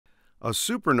A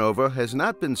supernova has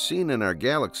not been seen in our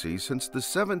galaxy since the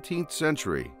 17th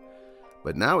century,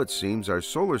 but now it seems our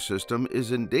solar system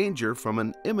is in danger from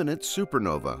an imminent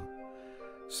supernova.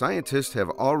 Scientists have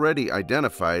already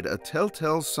identified a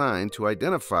telltale sign to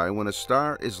identify when a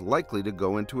star is likely to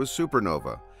go into a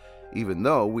supernova, even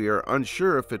though we are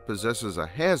unsure if it possesses a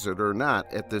hazard or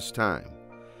not at this time.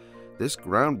 This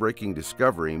groundbreaking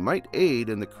discovery might aid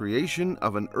in the creation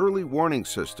of an early warning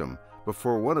system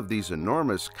before one of these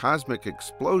enormous cosmic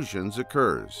explosions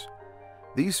occurs.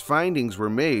 These findings were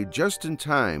made just in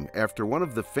time after one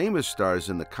of the famous stars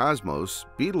in the cosmos,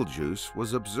 Betelgeuse,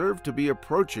 was observed to be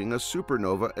approaching a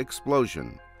supernova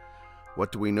explosion.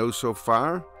 What do we know so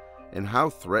far? And how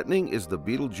threatening is the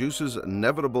Betelgeuse's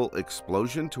inevitable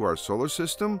explosion to our solar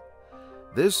system?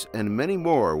 This and many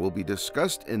more will be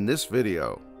discussed in this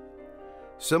video.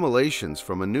 Simulations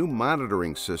from a new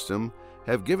monitoring system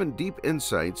have given deep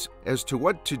insights as to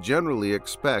what to generally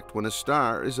expect when a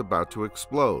star is about to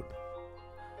explode.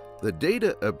 The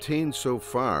data obtained so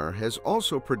far has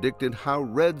also predicted how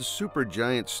red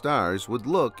supergiant stars would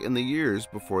look in the years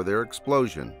before their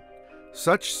explosion.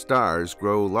 Such stars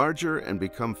grow larger and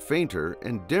become fainter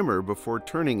and dimmer before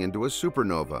turning into a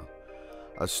supernova.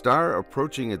 A star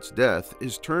approaching its death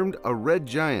is termed a red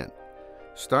giant.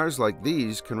 Stars like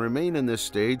these can remain in this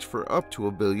stage for up to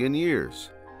 1 billion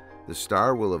years. The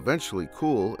star will eventually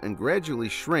cool and gradually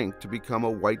shrink to become a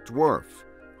white dwarf.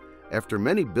 After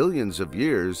many billions of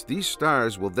years, these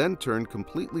stars will then turn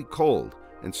completely cold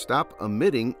and stop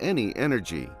emitting any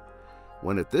energy.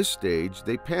 When at this stage,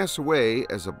 they pass away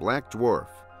as a black dwarf,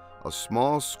 a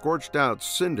small scorched-out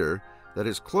cinder that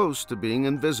is close to being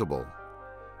invisible.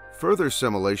 Further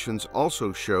simulations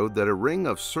also showed that a ring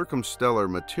of circumstellar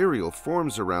material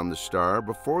forms around the star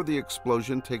before the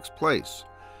explosion takes place.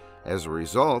 As a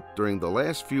result, during the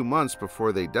last few months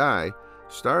before they die,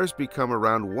 stars become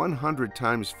around 100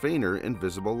 times fainter in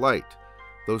visible light.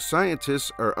 Though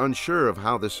scientists are unsure of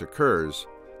how this occurs,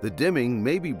 the dimming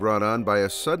may be brought on by a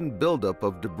sudden buildup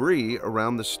of debris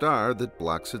around the star that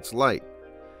blocks its light.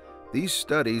 These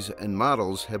studies and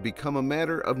models have become a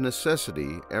matter of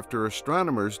necessity after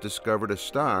astronomers discovered a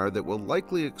star that will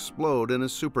likely explode in a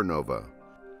supernova.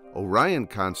 Orion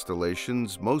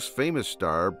constellation's most famous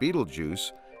star,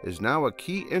 Betelgeuse, is now a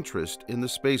key interest in the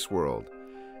space world,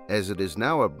 as it is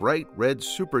now a bright red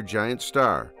supergiant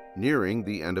star, nearing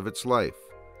the end of its life.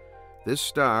 This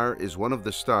star is one of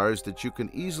the stars that you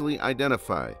can easily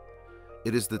identify.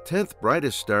 It is the 10th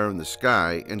brightest star in the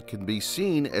sky and can be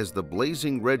seen as the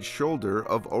blazing red shoulder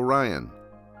of Orion.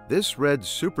 This red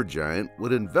supergiant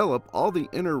would envelop all the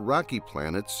inner rocky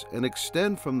planets and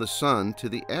extend from the Sun to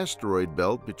the asteroid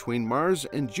belt between Mars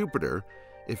and Jupiter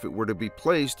if it were to be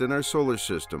placed in our solar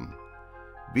system.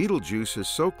 Betelgeuse is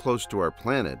so close to our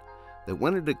planet that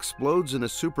when it explodes in a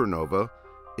supernova,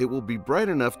 it will be bright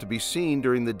enough to be seen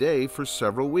during the day for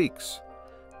several weeks.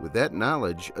 With that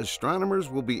knowledge, astronomers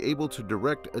will be able to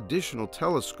direct additional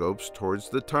telescopes towards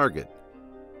the target.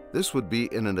 This would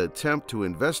be in an attempt to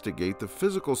investigate the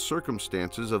physical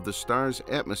circumstances of the star's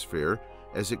atmosphere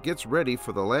as it gets ready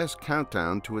for the last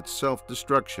countdown to its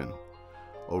self-destruction.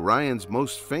 Orion's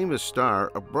most famous star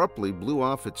abruptly blew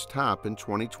off its top in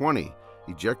 2020,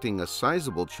 ejecting a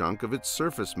sizable chunk of its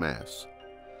surface mass.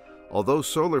 Although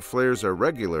solar flares are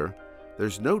regular,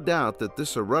 there's no doubt that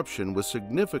this eruption was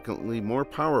significantly more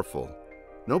powerful.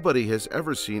 Nobody has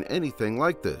ever seen anything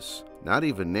like this, not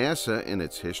even NASA in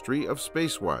its history of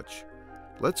spacewatch.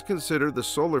 Let's consider the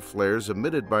solar flares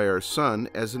emitted by our Sun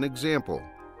as an example.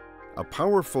 A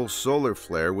powerful solar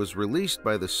flare was released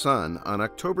by the Sun on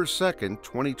October 2,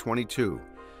 2022,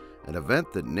 an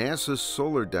event that NASA's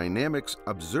Solar Dynamics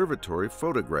Observatory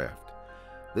photographed.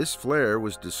 This flare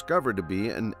was discovered to be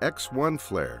an X1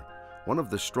 flare, one of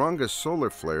the strongest solar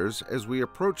flares as we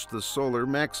approach the solar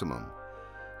maximum.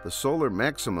 The solar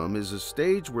maximum is a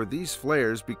stage where these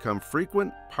flares become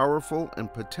frequent, powerful,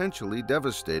 and potentially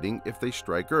devastating if they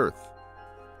strike Earth.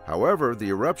 However, the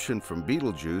eruption from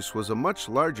Betelgeuse was a much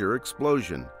larger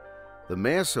explosion. The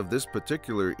mass of this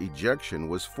particular ejection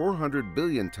was 400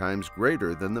 billion times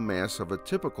greater than the mass of a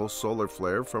typical solar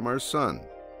flare from our Sun.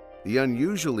 The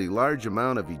unusually large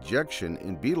amount of ejection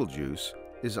in Betelgeuse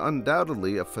is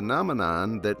undoubtedly a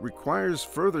phenomenon that requires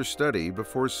further study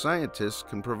before scientists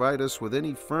can provide us with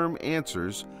any firm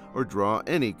answers or draw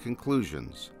any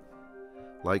conclusions.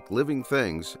 Like living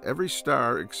things, every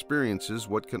star experiences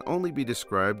what can only be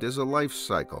described as a life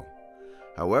cycle.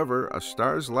 However, a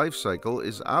star's life cycle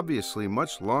is obviously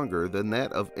much longer than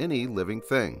that of any living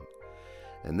thing.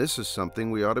 And this is something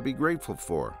we ought to be grateful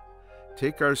for.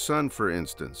 Take our Sun, for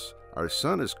instance. Our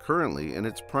Sun is currently in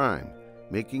its prime,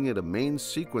 making it a main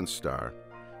sequence star,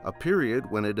 a period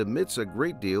when it emits a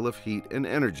great deal of heat and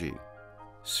energy.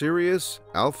 Sirius,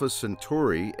 Alpha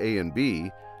Centauri A and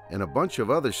B, and a bunch of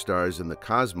other stars in the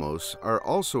cosmos are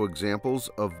also examples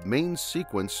of main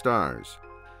sequence stars.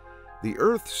 The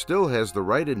Earth still has the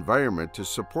right environment to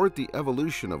support the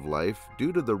evolution of life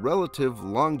due to the relative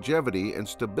longevity and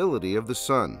stability of the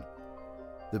Sun.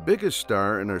 The biggest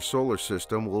star in our solar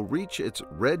system will reach its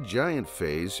red giant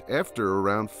phase after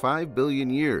around 5 billion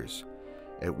years,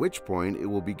 at which point it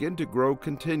will begin to grow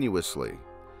continuously.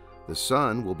 The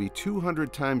Sun will be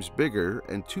 200 times bigger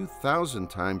and 2,000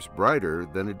 times brighter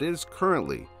than it is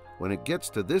currently when it gets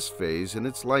to this phase in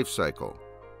its life cycle.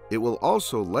 It will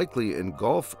also likely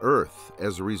engulf Earth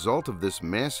as a result of this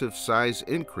massive size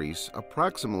increase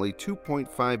approximately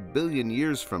 2.5 billion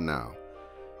years from now.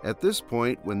 At this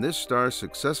point, when this star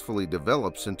successfully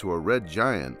develops into a red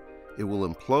giant, it will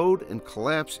implode and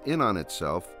collapse in on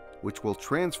itself, which will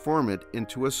transform it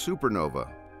into a supernova.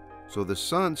 So the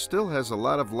Sun still has a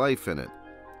lot of life in it.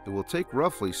 It will take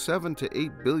roughly 7 to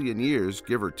 8 billion years,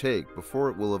 give or take, before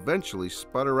it will eventually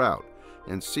sputter out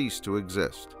and cease to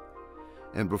exist.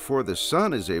 And before the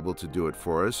Sun is able to do it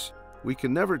for us, we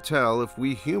can never tell if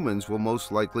we humans will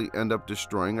most likely end up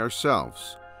destroying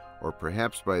ourselves, or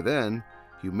perhaps by then,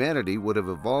 humanity would have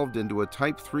evolved into a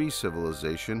Type 3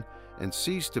 civilization and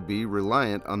ceased to be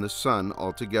reliant on the Sun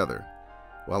altogether.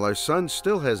 While our Sun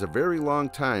still has a very long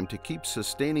time to keep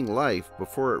sustaining life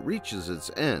before it reaches its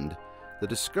end, the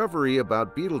discovery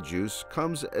about Betelgeuse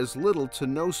comes as little to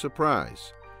no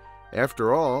surprise.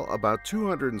 After all, about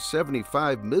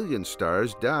 275 million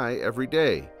stars die every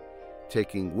day,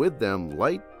 taking with them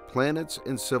light, planets,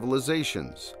 and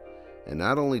civilizations. And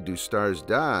not only do stars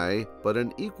die, but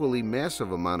an equally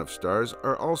massive amount of stars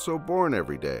are also born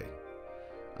every day.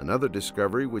 Another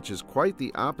discovery, which is quite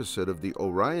the opposite of the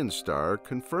Orion star,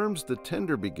 confirms the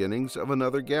tender beginnings of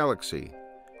another galaxy.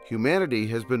 Humanity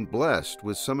has been blessed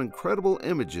with some incredible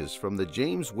images from the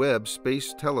James Webb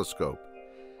Space Telescope.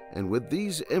 And with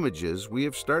these images, we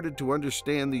have started to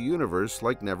understand the universe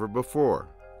like never before.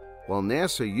 While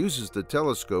NASA uses the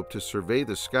telescope to survey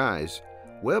the skies,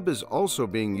 Webb is also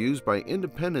being used by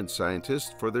independent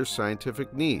scientists for their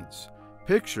scientific needs.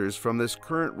 Pictures from this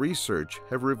current research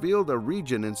have revealed a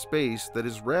region in space that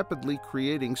is rapidly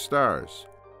creating stars.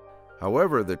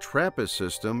 However, the TRAPPIST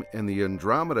system and the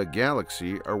Andromeda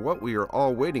galaxy are what we are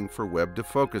all waiting for Webb to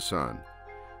focus on.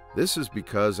 This is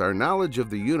because our knowledge of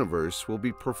the universe will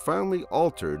be profoundly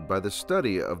altered by the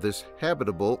study of this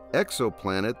habitable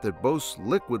exoplanet that boasts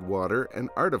liquid water and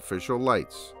artificial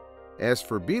lights. As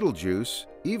for Betelgeuse,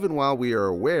 even while we are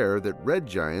aware that red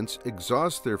giants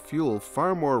exhaust their fuel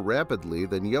far more rapidly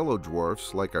than yellow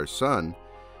dwarfs like our Sun,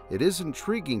 it is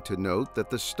intriguing to note that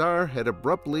the star had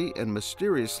abruptly and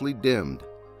mysteriously dimmed.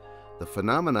 The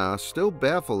phenomena still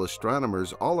baffle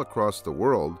astronomers all across the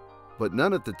world, but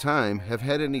none at the time have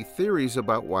had any theories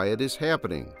about why it is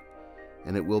happening.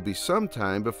 And it will be some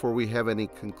time before we have any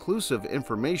conclusive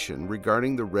information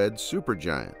regarding the red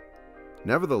supergiant.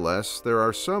 Nevertheless, there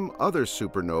are some other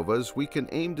supernovas we can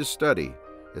aim to study,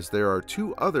 as there are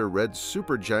 2 other red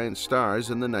supergiant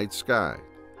stars in the night sky.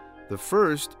 The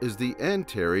first is the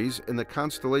Antares in the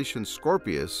constellation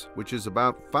Scorpius, which is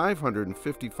about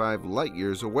 555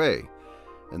 light-years away,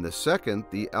 and the second,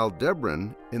 the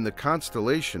Aldebaran in the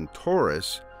constellation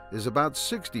Taurus, is about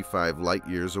 65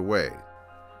 light-years away.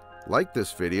 Like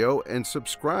this video and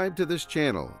subscribe to this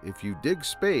channel if you dig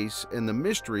space and the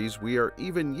mysteries we are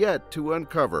even yet to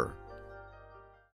uncover.